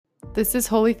This is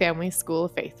Holy Family School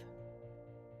of Faith.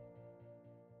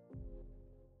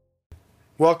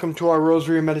 Welcome to our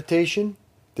Rosary Meditation.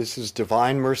 This is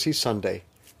Divine Mercy Sunday.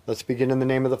 Let's begin in the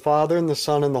name of the Father, and the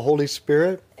Son, and the Holy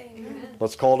Spirit. Amen.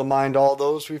 Let's call to mind all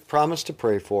those we've promised to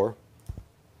pray for.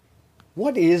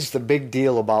 What is the big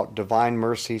deal about Divine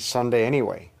Mercy Sunday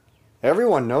anyway?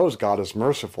 Everyone knows God is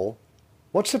merciful.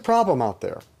 What's the problem out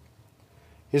there?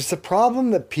 Is the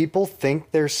problem that people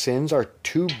think their sins are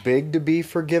too big to be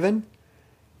forgiven?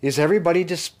 Is everybody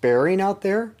despairing out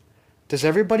there? Does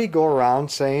everybody go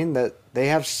around saying that they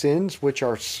have sins which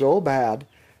are so bad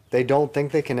they don't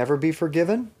think they can ever be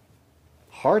forgiven?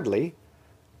 Hardly.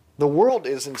 The world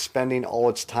isn't spending all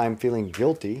its time feeling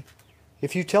guilty.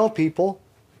 If you tell people,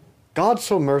 God's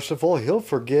so merciful, He'll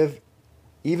forgive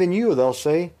even you, they'll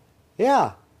say,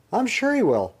 yeah, I'm sure He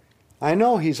will. I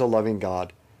know He's a loving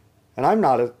God. And I'm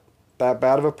not that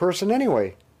bad of a person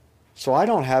anyway, so I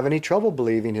don't have any trouble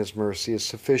believing His mercy is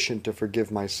sufficient to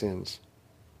forgive my sins.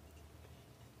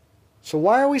 So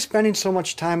why are we spending so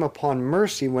much time upon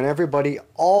mercy when everybody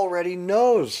already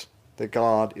knows that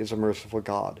God is a merciful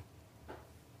God?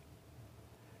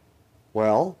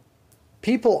 Well,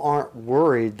 people aren't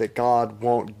worried that God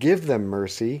won't give them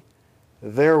mercy.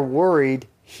 They're worried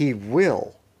He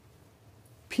will.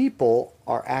 People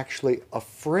are actually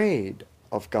afraid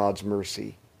of God's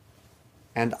mercy,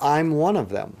 and I'm one of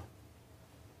them.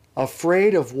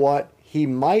 Afraid of what He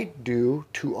might do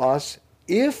to us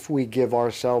if we give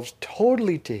ourselves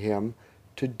totally to Him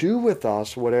to do with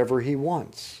us whatever He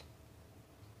wants.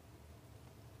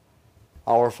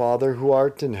 Our Father, who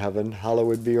art in heaven,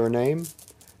 hallowed be your name.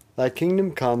 Thy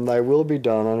kingdom come, thy will be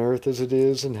done on earth as it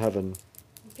is in heaven.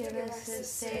 Give us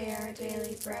this day our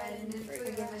daily bread, and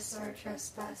forgive us our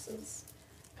trespasses,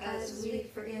 as we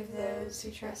forgive those who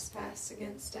trespass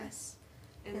against us.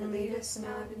 And lead us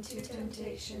not into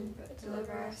temptation, but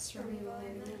deliver us from evil.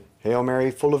 Amen. Hail Mary,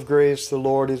 full of grace, the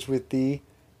Lord is with thee.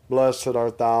 Blessed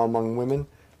art thou among women.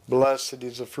 Blessed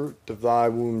is the fruit of thy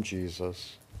womb,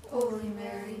 Jesus. Holy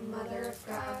Mary, Mother of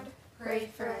God, pray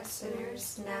for us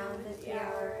sinners, now and at the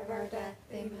hour of our death.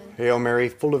 Amen. Hail Mary,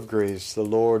 full of grace, the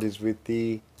Lord is with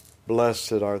thee.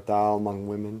 Blessed art thou among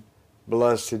women.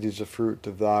 Blessed is the fruit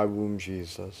of thy womb,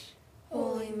 Jesus.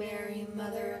 Holy Mary,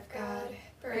 Mother of God,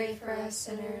 pray for us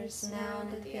sinners, now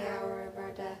and at the hour of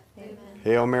our death. Amen.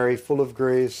 Hail Mary, full of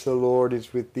grace, the Lord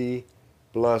is with thee.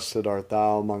 Blessed art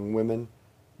thou among women.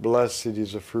 Blessed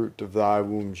is the fruit of thy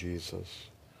womb, Jesus.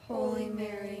 Holy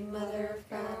Mary, Mother of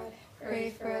God,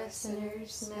 pray for us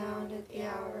sinners, now and at the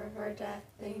hour of our death.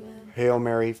 Amen. Hail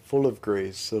Mary, full of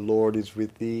grace, the Lord is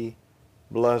with thee.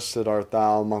 Blessed art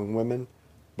thou among women.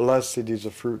 Blessed is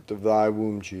the fruit of thy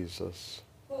womb, Jesus.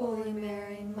 Holy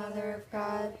Mary, Mother of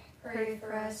God, pray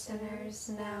for us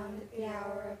sinners, now and at the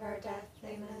hour of our death.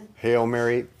 Amen. Hail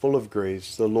Mary, full of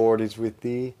grace, the Lord is with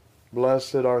thee.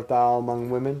 Blessed art thou among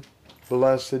women.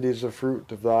 Blessed is the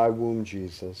fruit of thy womb,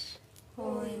 Jesus.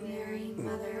 Holy Mary,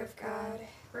 Mother of God,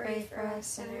 pray for us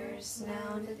sinners,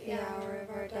 now and at the hour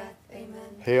of our death.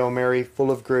 Amen. Hail Mary,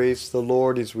 full of grace, the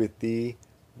Lord is with thee.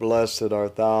 Blessed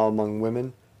art thou among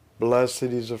women. Blessed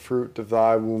is the fruit of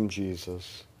thy womb,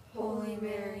 Jesus. Holy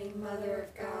Mary, Mother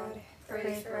of God,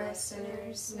 pray for us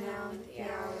sinners, now and at the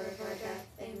hour of our death.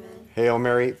 Amen. Hail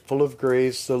Mary, full of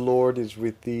grace, the Lord is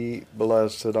with thee.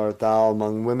 Blessed art thou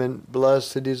among women.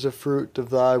 Blessed is the fruit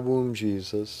of thy womb,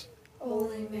 Jesus.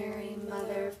 Holy Mary,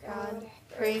 Mother of God,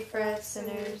 pray for us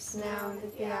sinners, now and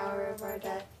at the hour of our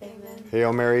death. Amen.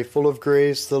 Hail Mary, full of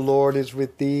grace, the Lord is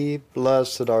with thee.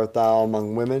 Blessed art thou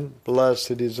among women.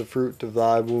 Blessed is the fruit of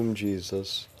thy womb,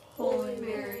 Jesus. Holy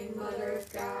Mary, Mother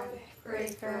of God, pray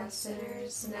for us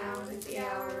sinners, now and at the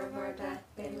hour of our death.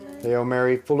 Amen. Hail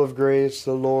Mary, full of grace,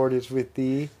 the Lord is with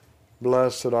thee.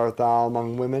 Blessed art thou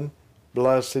among women.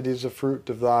 Blessed is the fruit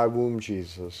of thy womb,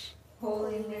 Jesus.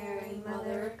 Holy Mary,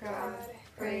 Mother of God,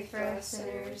 pray for us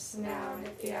sinners, now and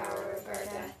at the hour of our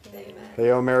death. Amen.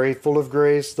 Hail Mary, full of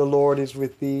grace, the Lord is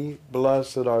with thee.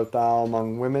 Blessed art thou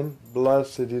among women.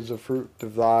 Blessed is the fruit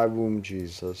of thy womb,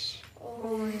 Jesus.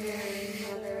 Holy Mary,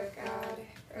 Mother of God,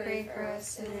 pray for us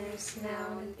sinners,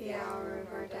 now and at the hour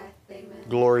of our death. Amen.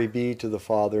 Glory be to the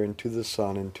Father, and to the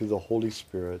Son, and to the Holy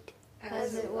Spirit.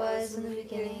 As it was in the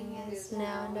beginning, is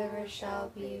now, and ever shall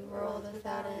be, world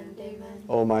without end. Amen.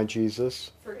 O my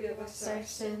Jesus, Forgive us our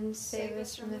sins, save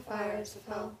us from the fires of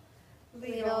hell.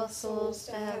 Lead all souls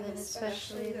to heaven,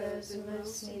 especially those in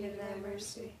most need of thy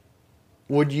mercy.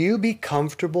 would you be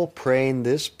comfortable praying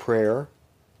this prayer,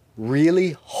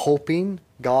 really hoping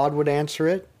God would answer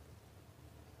it?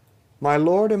 My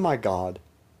Lord and my God,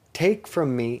 take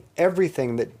from me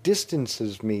everything that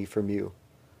distances me from you.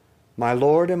 My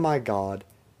Lord and my God,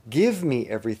 Give me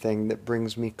everything that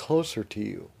brings me closer to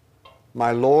you.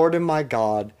 My Lord and my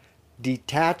God,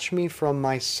 detach me from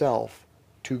myself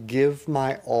to give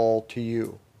my all to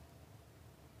you.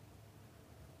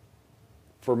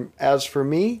 As for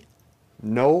me,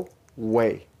 no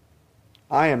way.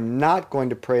 I am not going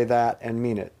to pray that and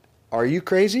mean it. Are you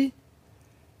crazy?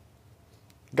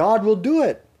 God will do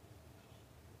it.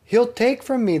 He'll take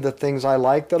from me the things I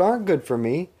like that aren't good for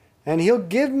me, and He'll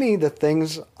give me the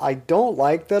things I don't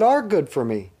like that are good for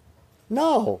me.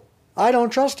 No, I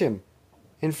don't trust Him.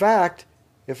 In fact,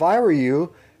 if I were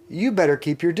you, you better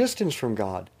keep your distance from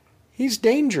God. He's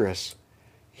dangerous.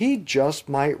 He just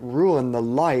might ruin the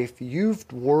life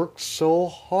you've worked so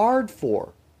hard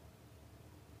for.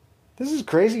 This is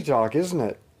crazy talk, isn't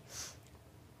it?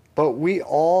 But we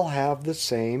all have the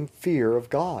same fear of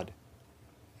God.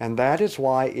 And that is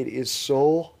why it is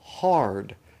so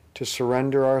hard to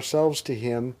surrender ourselves to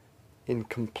Him in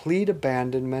complete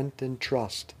abandonment and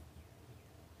trust.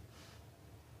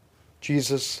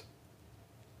 Jesus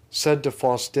said to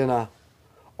Faustina,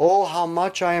 "Oh, how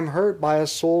much I am hurt by a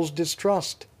soul's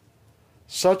distrust.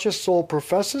 Such a soul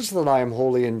professes that I am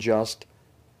holy and just,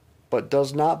 but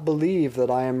does not believe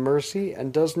that I am mercy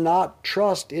and does not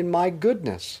trust in my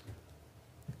goodness.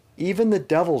 Even the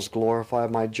devils glorify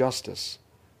my justice,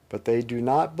 but they do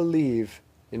not believe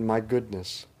in my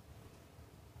goodness."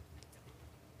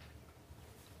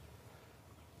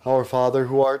 Our Father,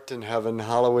 who art in heaven,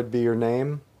 hallowed be your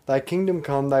name. Thy kingdom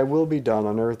come, thy will be done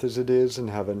on earth as it is in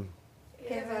heaven.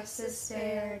 Give us this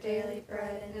day our daily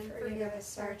bread, and forgive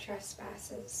us our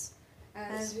trespasses,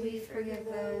 as we forgive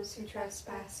those who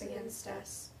trespass against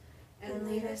us. And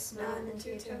lead us not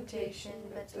into temptation,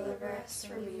 but deliver us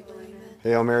from evil. Amen.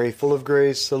 Hail Mary, full of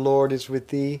grace, the Lord is with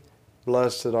thee.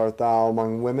 Blessed art thou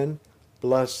among women.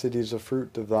 Blessed is the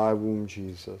fruit of thy womb,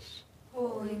 Jesus.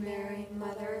 Holy Mary,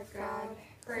 Mother of God,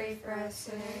 pray for us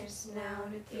sinners, now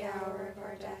and at the hour of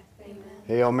our death. Amen.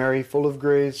 Hail Mary, full of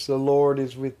grace, the Lord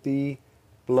is with thee.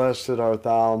 Blessed art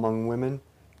thou among women.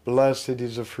 Blessed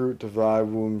is the fruit of thy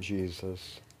womb,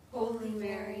 Jesus. Holy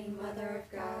Mary, Mother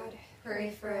of God,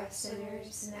 pray for us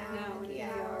sinners, now and at the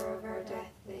hour of our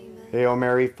death. Amen. Hail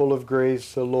Mary, full of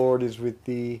grace, the Lord is with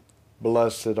thee.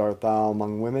 Blessed art thou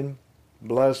among women.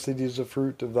 Blessed is the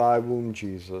fruit of thy womb,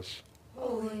 Jesus.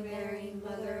 Holy Mary,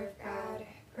 Mother of God,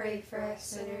 pray for us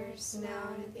sinners, now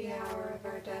and at the hour of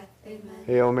our death. Amen.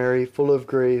 Hail Mary, full of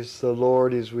grace, the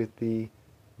Lord is with thee.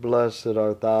 Blessed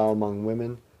art thou among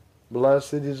women.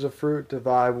 Blessed is the fruit of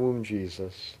thy womb,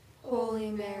 Jesus. Holy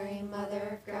Mary,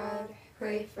 Mother of God,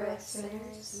 pray for us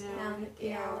sinners, now and at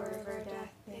the hour of our death.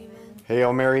 Amen.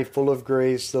 Hail Mary, full of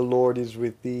grace, the Lord is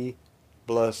with thee.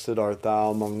 Blessed art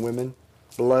thou among women.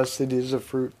 Blessed is the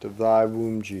fruit of thy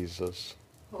womb, Jesus.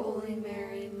 Holy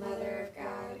Mary, Mother of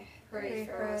God, pray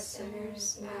for us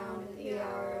sinners, now and at the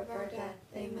hour of our death.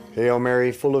 Amen. Hail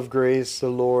Mary, full of grace, the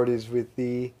Lord is with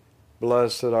thee.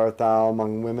 Blessed art thou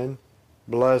among women.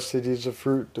 Blessed is the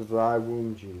fruit of thy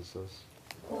womb, Jesus.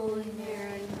 Holy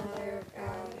Mary, Mother of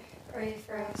God, pray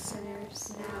for us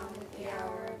sinners, now and at the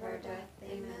hour of our death.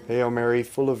 Amen. Hail Mary,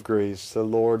 full of grace, the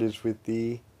Lord is with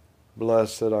thee.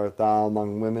 Blessed art thou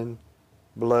among women.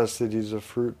 Blessed is the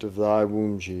fruit of thy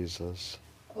womb, Jesus.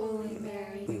 Holy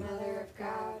Mary, Mother of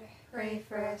God, pray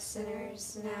for us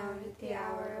sinners, now and at the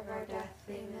hour of our death.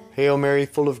 Amen. Hail Mary,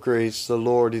 full of grace, the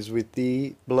Lord is with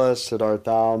thee. Blessed art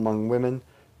thou among women.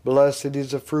 Blessed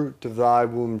is the fruit of thy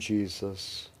womb,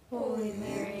 Jesus. Holy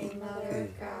Mary, Mother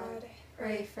of God,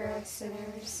 pray for us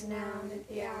sinners, now and at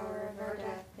the hour of our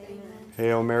death. Amen.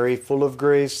 Hail Mary, full of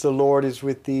grace, the Lord is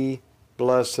with thee.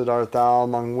 Blessed art thou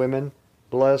among women.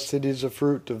 Blessed is the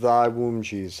fruit of thy womb,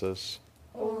 Jesus.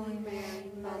 Holy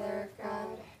Mary, Mother of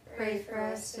God, pray for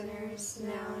us sinners,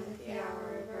 now and at the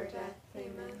hour of our death.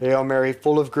 Amen. Hail Mary,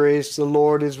 full of grace, the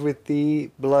Lord is with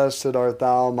thee. Blessed art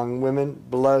thou among women.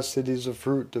 Blessed is the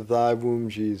fruit of thy womb,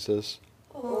 Jesus.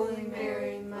 Holy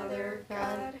Mary, Mother of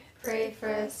God, pray for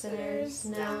us sinners,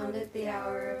 now and at the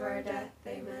hour of our death.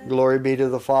 Amen. Glory be to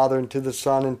the Father, and to the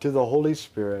Son, and to the Holy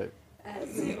Spirit.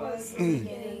 As it was in the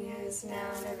beginning, is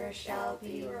now, and ever shall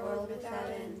be, world without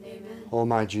end. Amen. O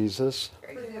my Jesus,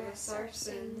 Forgive us our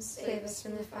sins, save us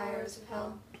from the fires of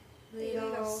hell. Lead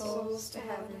all souls to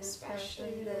heaven,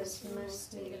 especially those who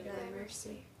most need of thy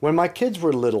mercy. when my kids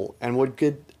were little and would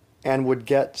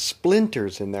get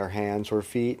splinters in their hands or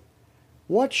feet,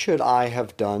 what should I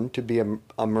have done to be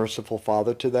a merciful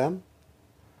father to them?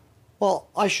 Well,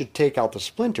 I should take out the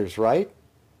splinters, right?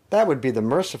 That would be the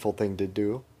merciful thing to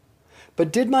do.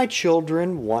 But did my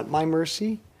children want my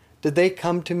mercy? Did they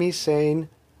come to me saying,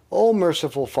 "Oh,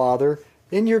 merciful Father,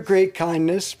 in your great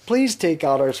kindness, please take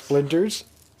out our splinters"?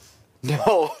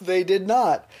 No, they did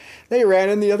not. They ran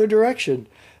in the other direction.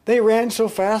 They ran so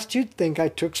fast you'd think I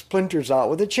took Splinters out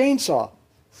with a chainsaw.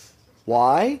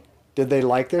 Why? Did they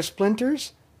like their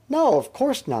splinters? No, of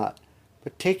course not.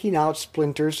 But taking out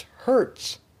splinters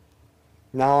hurts.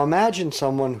 Now imagine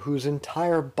someone whose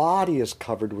entire body is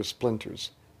covered with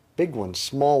splinters. Big ones,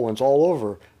 small ones, all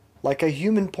over, like a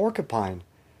human porcupine.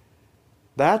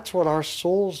 That's what our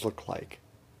souls look like.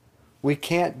 We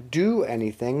can't do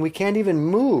anything, we can't even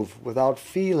move without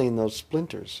feeling those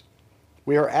splinters.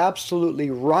 We are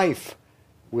absolutely rife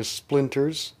with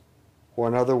splinters, or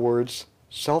in other words,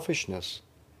 selfishness.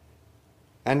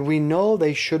 And we know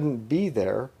they shouldn't be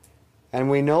there, and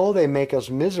we know they make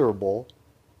us miserable,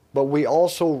 but we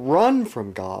also run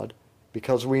from God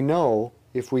because we know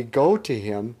if we go to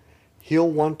Him, He'll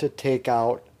want to take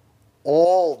out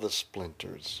all the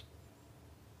splinters.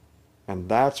 And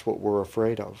that's what we're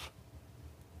afraid of.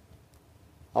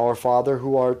 Our Father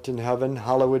who art in heaven,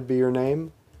 hallowed be your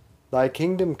name. Thy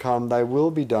kingdom come, thy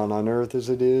will be done on earth as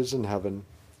it is in heaven.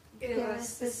 Give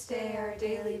us this day our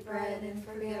daily bread, and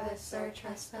forgive us our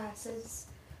trespasses,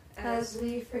 as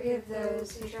we forgive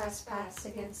those who trespass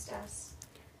against us.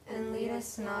 And lead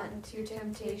us not into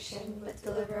temptation, but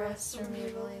deliver us from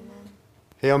evil. Amen.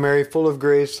 Hail Mary, full of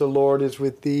grace, the Lord is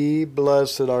with thee.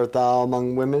 Blessed art thou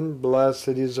among women. Blessed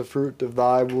is the fruit of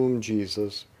thy womb,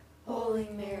 Jesus. Holy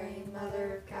Mary,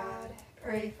 Mother of God,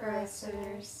 pray for us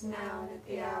sinners, now and at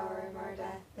the hour of our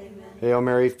death. Amen. Hail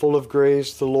Mary, full of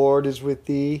grace, the Lord is with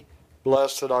thee.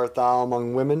 Blessed art thou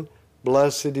among women.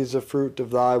 Blessed is the fruit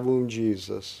of thy womb,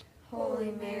 Jesus.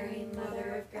 Holy Mary,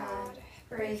 Mother of God,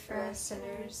 pray for us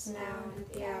sinners, now and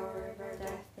at the hour of our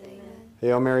death. Amen.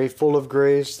 Hail Mary, full of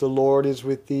grace, the Lord is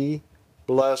with thee.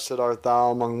 Blessed art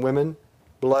thou among women.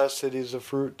 Blessed is the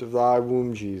fruit of thy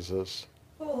womb, Jesus.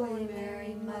 Holy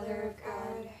Mary, Mother of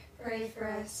God, pray for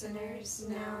us sinners,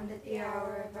 now and at the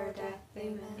hour of our death.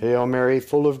 Amen. Hail Mary,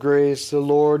 full of grace, the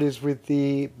Lord is with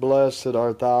thee. Blessed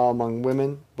art thou among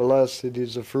women. Blessed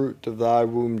is the fruit of thy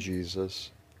womb,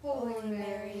 Jesus. Holy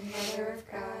Mary, Mother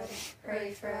of God,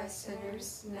 pray for us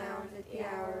sinners, now and at the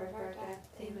hour of our death.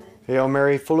 Amen. Hail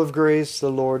Mary, full of grace, the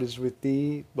Lord is with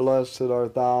thee. Blessed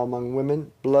art thou among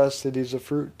women. Blessed is the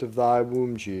fruit of thy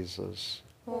womb, Jesus.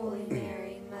 Holy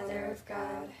Mary, Mother of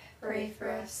God, pray for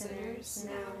us sinners,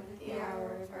 now and at the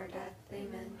hour of our death.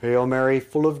 Amen. Hail Mary,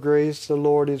 full of grace, the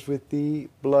Lord is with thee.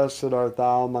 Blessed art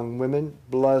thou among women.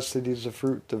 Blessed is the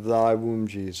fruit of thy womb,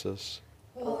 Jesus.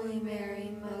 Holy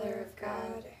Mary, Mother of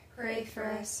God, pray for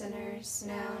us sinners,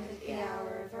 now and at the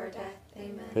hour of our death.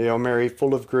 Amen. Hail Mary,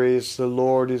 full of grace, the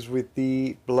Lord is with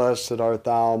thee. Blessed art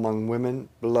thou among women.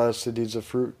 Blessed is the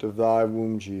fruit of thy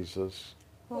womb, Jesus.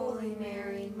 Holy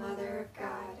Mary, Mother of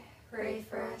God, pray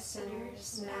for us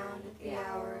sinners, now and at the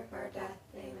hour of our death.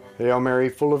 Amen. Hail Mary,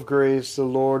 full of grace, the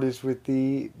Lord is with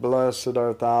thee. Blessed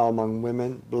art thou among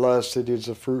women. Blessed is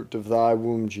the fruit of thy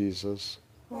womb, Jesus.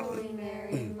 Holy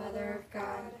Mary, Mother of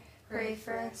God, pray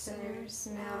for us sinners,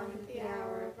 now and at the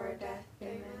hour of our death.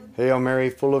 Amen. Hail Mary,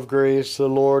 full of grace, the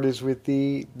Lord is with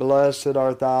thee. Blessed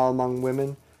art thou among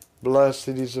women. Blessed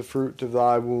is the fruit of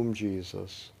thy womb,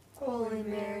 Jesus. Holy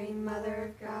Mary,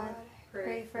 Mother of God,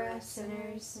 pray for us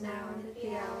sinners, now and at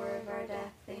the hour of our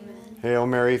death. Amen. Hail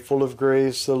Mary, full of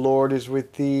grace, the Lord is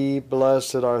with thee.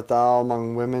 Blessed art thou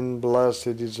among women. Blessed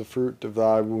is the fruit of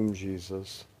thy womb,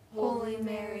 Jesus. Holy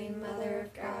Mary, Mother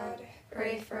of God,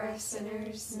 pray for us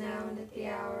sinners, now and at the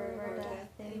hour of our death.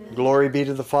 Amen. Glory be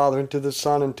to the Father, and to the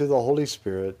Son, and to the Holy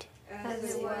Spirit. As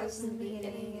it was in the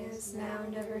beginning, is now,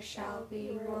 and ever shall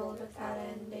be, world without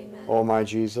end. Amen. O my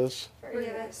Jesus,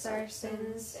 Forgive us our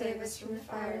sins, save us from the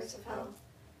fires of hell.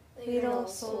 Lead all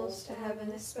souls to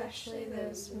heaven, especially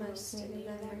those most in need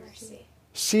of thy mercy.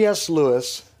 C.S.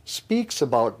 Lewis speaks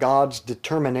about God's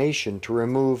determination to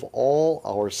remove all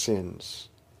our sins,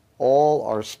 all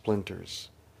our splinters.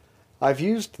 I've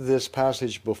used this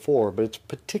passage before, but it's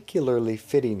particularly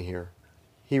fitting here.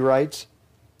 He writes,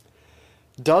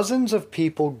 "Dozens of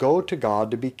people go to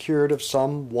God to be cured of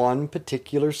some one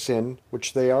particular sin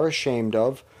which they are ashamed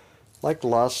of, like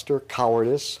lust or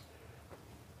cowardice,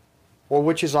 or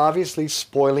which is obviously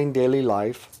spoiling daily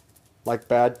life, like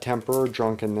bad temper or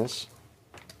drunkenness.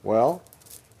 Well,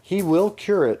 He will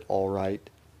cure it all right,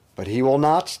 but He will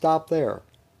not stop there.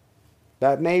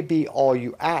 That may be all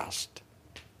you asked,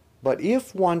 but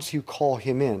if once you call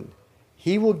Him in,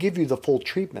 He will give you the full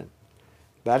treatment.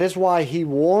 That is why He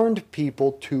warned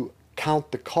people to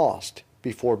count the cost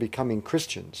before becoming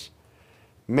Christians.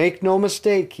 Make no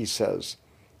mistake, He says,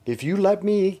 if you let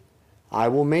me, I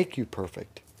will make you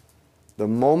perfect. The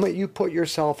moment you put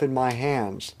yourself in my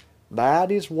hands,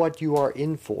 that is what you are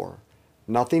in for,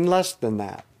 nothing less than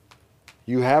that.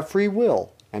 You have free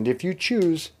will, and if you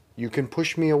choose, you can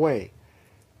push me away.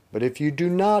 But if you do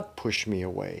not push me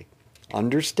away,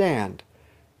 understand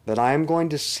that I am going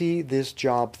to see this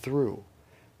job through.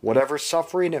 Whatever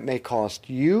suffering it may cost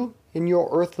you in your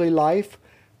earthly life,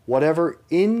 whatever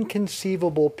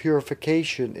inconceivable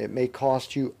purification it may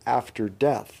cost you after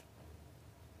death,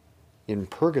 in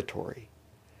purgatory,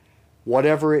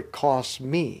 whatever it costs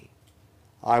me,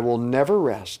 I will never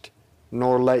rest,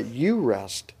 nor let you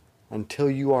rest,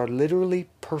 until you are literally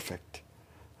perfect,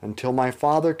 until my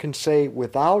Father can say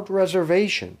without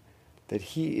reservation that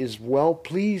he is well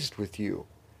pleased with you,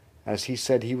 as he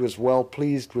said he was well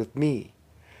pleased with me.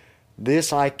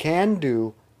 This I can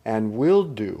do and will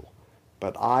do,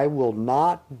 but I will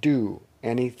not do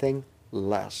anything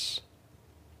less.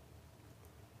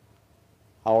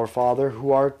 Our Father,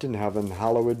 who art in heaven,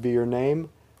 hallowed be your name.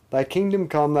 Thy kingdom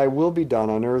come, thy will be done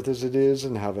on earth as it is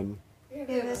in heaven.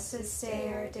 Give us this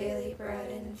day our daily bread,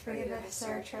 and forgive us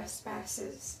our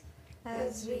trespasses,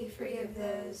 as we forgive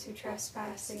those who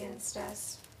trespass against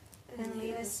us. And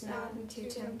lead us not into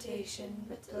temptation,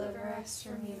 but deliver us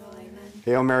from evil. Amen.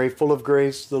 Hail Mary, full of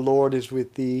grace, the Lord is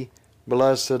with thee.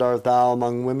 Blessed art thou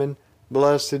among women.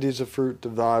 Blessed is the fruit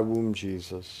of thy womb,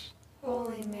 Jesus.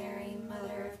 Holy Mary,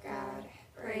 Mother of God,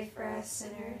 pray for us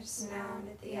sinners, now and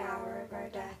at the hour of our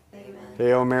death. Amen.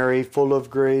 Hail Mary, full of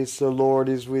grace, the Lord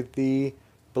is with thee.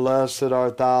 Blessed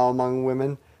art thou among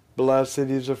women. Blessed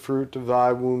is the fruit of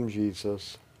thy womb,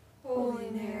 Jesus. Holy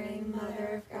Mary,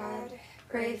 Mother of God,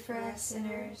 pray for us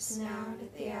sinners, now and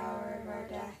at the hour of our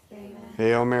death. Amen.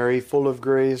 Hail Mary, full of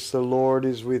grace, the Lord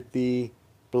is with thee.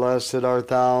 Blessed art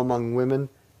thou among women.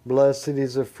 Blessed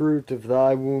is the fruit of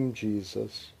thy womb,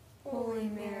 Jesus. Holy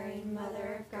Mary,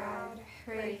 Mother of God,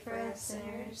 pray for us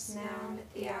sinners, now and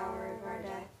at the hour of our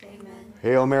death. Amen.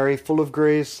 Hail Mary, full of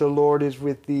grace, the Lord is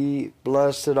with thee.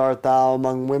 Blessed art thou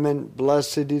among women.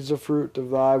 Blessed is the fruit of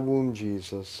thy womb,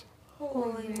 Jesus.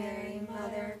 Holy Mary,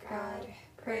 Mother of God,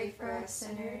 pray for us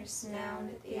sinners, now and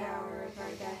at the hour of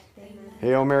our death. Amen.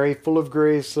 Hail Mary, full of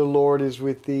grace, the Lord is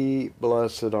with thee.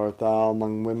 Blessed art thou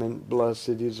among women. Blessed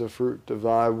is the fruit of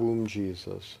thy womb,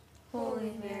 Jesus.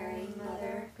 Holy Mary,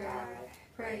 Mother of God,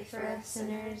 pray for us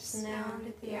sinners, now and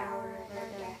at the hour of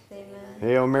our death. Amen.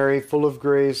 Hail Mary, full of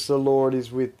grace, the Lord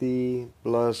is with thee.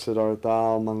 Blessed art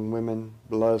thou among women.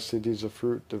 Blessed is the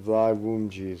fruit of thy womb,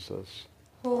 Jesus.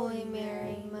 Holy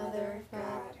Mary, Mother of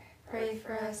God, pray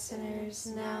for us sinners,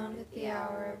 now and at the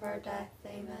hour of our death.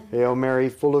 Amen. Hail Mary,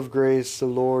 full of grace, the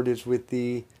Lord is with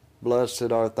thee.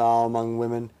 Blessed art thou among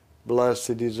women.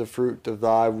 Blessed is the fruit of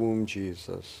thy womb,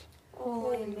 Jesus.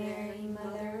 Holy Mary,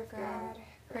 Mother of God,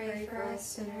 pray for us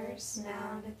sinners,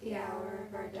 now and at the hour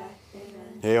of our death.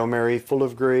 Amen. Hail Mary, full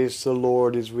of grace, the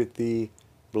Lord is with thee.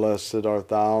 Blessed art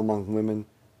thou among women.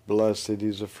 Blessed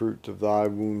is the fruit of thy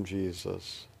womb,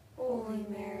 Jesus. Holy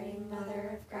Mary,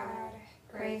 Mother of God,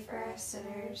 pray for us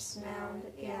sinners, now and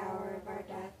at the hour of our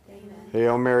death. Amen.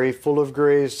 Hail Mary, full of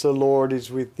grace, the Lord is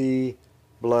with thee.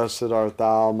 Blessed art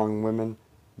thou among women.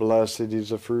 Blessed is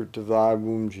the fruit of thy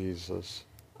womb, Jesus.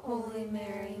 Holy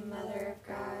Mary, Mother of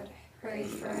God, pray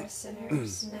for us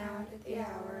sinners, now and at the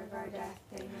hour of our death.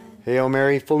 Amen. Hail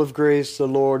Mary, full of grace, the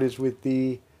Lord is with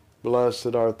thee.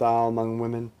 Blessed art thou among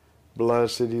women.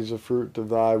 Blessed is the fruit of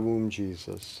thy womb,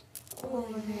 Jesus.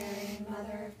 Holy Mary,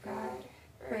 Mother of God,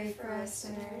 pray for us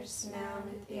sinners, now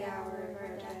and at the hour of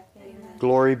our death. Amen.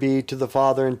 Glory be to the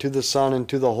Father, and to the Son, and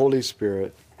to the Holy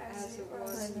Spirit. As it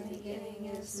was in the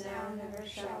beginning, is now, and ever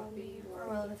shall be,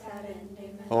 world without end.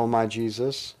 Amen. O my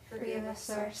Jesus, Forgive us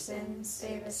our sins,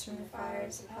 save us from the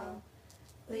fires of hell.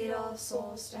 Lead all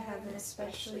souls to heaven,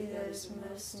 especially those who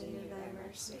most need thy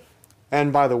mercy.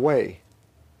 and by the way,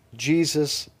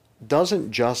 Jesus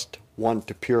doesn't just want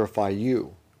to purify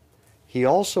you. He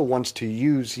also wants to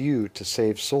use you to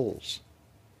save souls.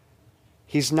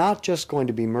 He's not just going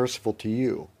to be merciful to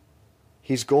you.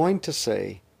 He's going to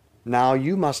say, now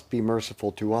you must be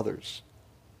merciful to others.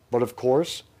 But of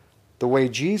course, the way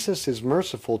Jesus is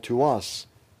merciful to us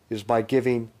is by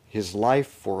giving his life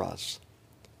for us.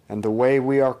 And the way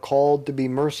we are called to be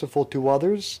merciful to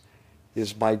others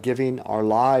is by giving our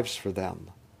lives for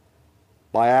them,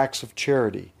 by acts of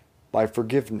charity, by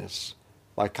forgiveness,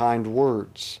 by kind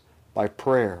words, by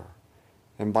prayer,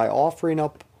 and by offering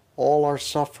up all our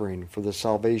suffering for the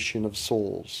salvation of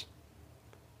souls.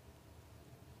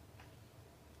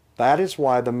 That is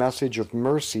why the message of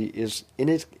mercy is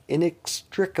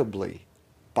inextricably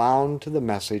bound to the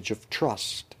message of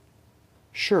trust.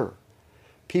 Sure,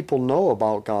 people know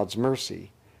about God's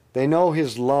mercy. They know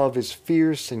his love is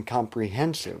fierce and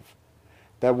comprehensive,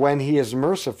 that when he is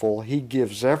merciful, he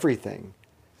gives everything,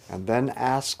 and then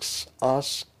asks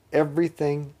us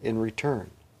everything in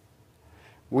return.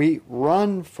 We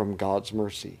run from God's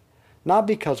mercy, not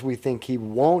because we think He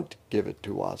won't give it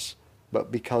to us,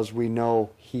 but because we know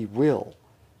He will,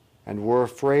 and we're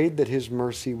afraid that His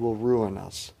mercy will ruin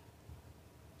us.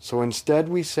 So instead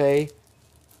we say,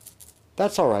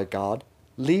 "That's all right, God.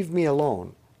 Leave me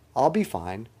alone. I'll be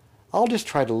fine. I'll just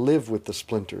try to live with the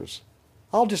splinters.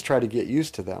 I'll just try to get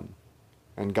used to them."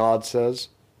 And God says,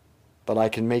 "But I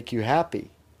can make you happy."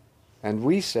 And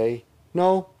we say,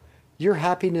 "No, your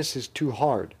happiness is too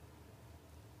hard.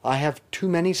 I have too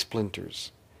many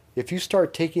splinters. If you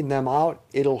start taking them out,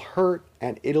 it'll hurt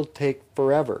and it'll take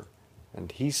forever."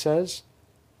 And He says,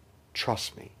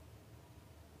 "Trust me."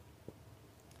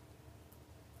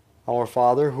 Our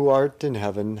Father, who art in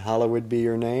heaven, hallowed be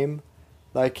your name.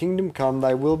 Thy kingdom come,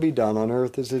 thy will be done on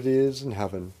earth as it is in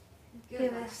heaven.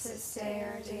 Give us this day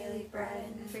our daily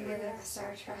bread, and forgive us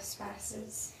our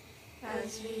trespasses,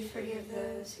 as we forgive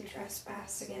those who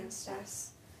trespass against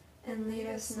us. And lead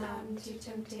us not into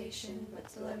temptation,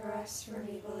 but deliver us from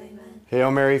evil. Amen.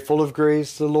 Hail Mary, full of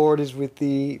grace, the Lord is with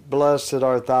thee. Blessed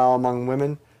art thou among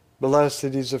women.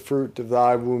 Blessed is the fruit of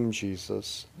thy womb,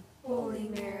 Jesus. Holy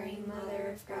Mary,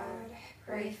 Mother of God,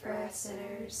 pray for us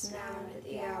sinners, now and at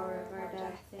the hour of our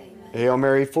death. Amen. Hail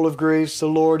Mary, full of grace, the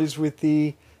Lord is with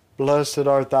thee. Blessed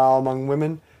art thou among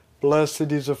women.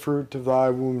 Blessed is the fruit of thy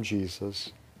womb,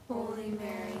 Jesus. Holy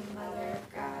Mary, Mother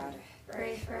of God,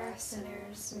 pray for us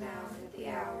sinners, now and at the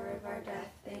hour of our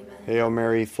death. Amen. Hail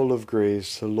Mary, full of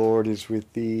grace, the Lord is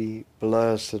with thee.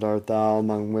 Blessed art thou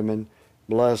among women.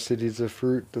 Blessed is the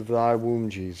fruit of thy womb,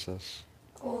 Jesus.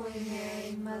 Holy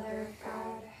Mary, Mother of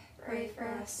God, pray for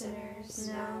us sinners,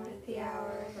 now and at the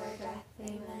hour of our death.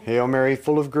 Amen. Hail Mary,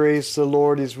 full of grace, the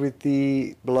Lord is with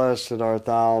thee. Blessed art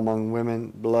thou among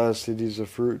women. Blessed is the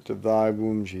fruit of thy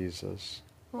womb, Jesus.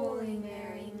 Holy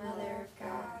Mary, Mother of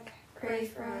God, pray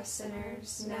for us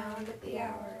sinners, now and at the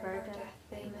hour of our death.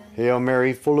 Amen. Hail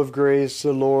Mary, full of grace,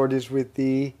 the Lord is with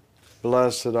thee.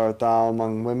 Blessed art thou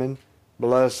among women.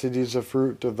 Blessed is the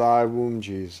fruit of thy womb,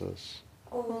 Jesus.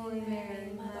 Holy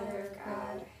Mary, Mother of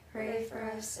God, pray for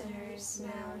us sinners,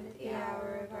 now and at the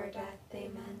hour of our death.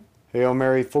 Amen. Hail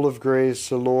Mary, full of grace,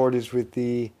 the Lord is with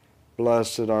thee.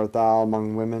 Blessed art thou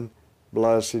among women.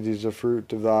 Blessed is the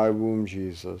fruit of thy womb,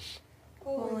 Jesus.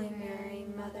 Holy Mary,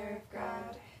 Mother of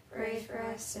God, pray for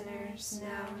us sinners,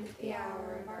 now and at the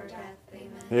hour of our death. Amen.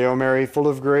 Hail Mary, full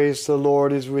of grace, the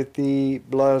Lord is with thee.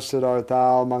 Blessed art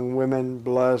thou among women.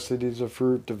 Blessed is the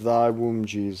fruit of thy womb,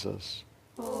 Jesus.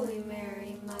 Holy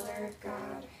Mary, Mother of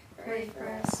God, pray for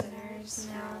us sinners,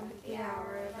 now and at the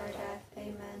hour of our death.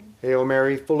 Amen. Hail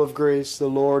Mary, full of grace, the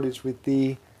Lord is with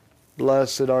thee.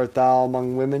 Blessed art thou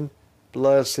among women.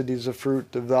 Blessed is the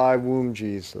fruit of thy womb,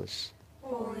 Jesus.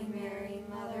 Holy Mary,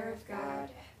 Mother of God,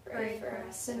 pray for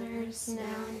us sinners, now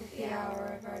and at the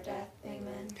hour of our death.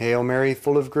 Amen. Hail Mary,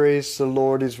 full of grace, the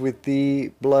Lord is with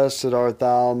thee. Blessed art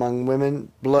thou among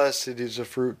women. Blessed is the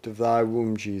fruit of thy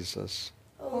womb, Jesus.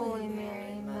 Holy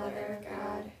Mary, Mother of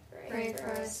God, pray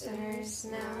for us sinners,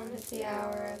 now and at the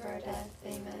hour of our death.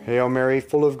 Amen. Hail Mary,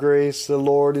 full of grace, the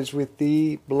Lord is with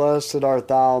thee. Blessed art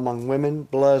thou among women.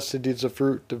 Blessed is the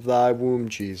fruit of thy womb,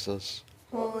 Jesus.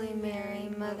 Holy Mary,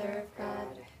 Mother of God,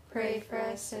 pray for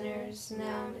us sinners,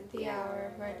 now and at the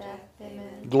hour of our death.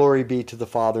 Amen. Glory be to the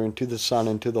Father, and to the Son,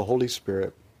 and to the Holy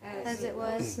Spirit. As it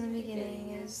was in the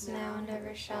beginning, is now, and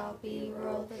ever shall be,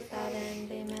 world without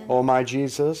end. Amen. O my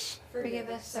Jesus, Forgive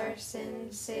us our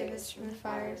sins, save us from the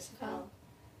fires of hell.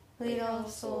 Lead all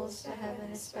souls to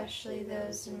heaven, especially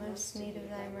those in most need of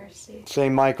thy mercy.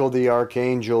 Saint Michael the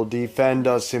Archangel, defend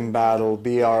us in battle.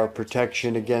 Be our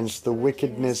protection against the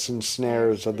wickedness and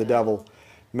snares of the devil.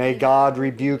 May God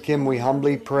rebuke him, we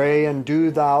humbly pray. And do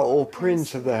thou, O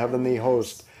Prince of the heavenly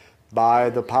host,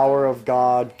 by the power of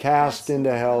God, cast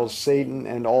into hell Satan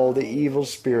and all the evil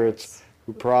spirits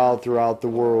who prowl throughout the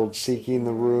world, seeking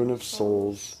the ruin of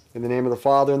souls. In the name of the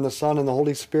Father, and the Son, and the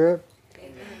Holy Spirit.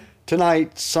 Amen.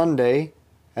 Tonight, Sunday,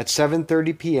 at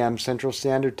 7:30 p.m. Central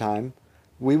Standard Time,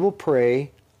 we will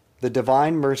pray the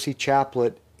Divine Mercy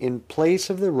Chaplet in place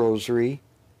of the Rosary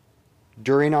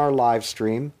during our live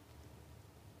stream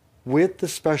with the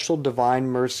special Divine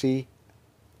Mercy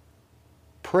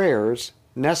prayers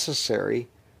necessary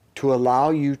to allow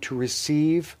you to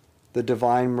receive the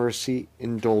Divine Mercy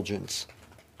indulgence.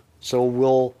 So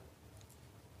we'll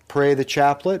pray the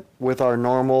chaplet with our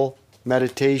normal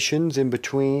meditations in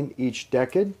between each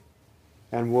decade,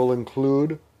 and we'll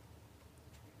include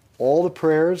all the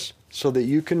prayers so that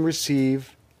you can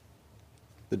receive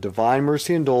the Divine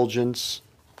Mercy indulgence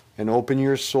and open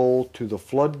your soul to the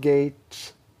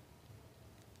floodgates.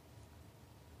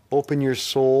 Open your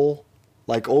soul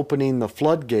like opening the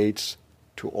floodgates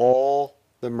to all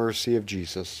the mercy of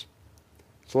Jesus.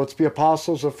 So let's be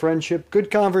apostles of friendship, good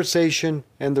conversation,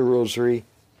 and the rosary.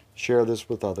 Share this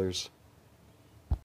with others.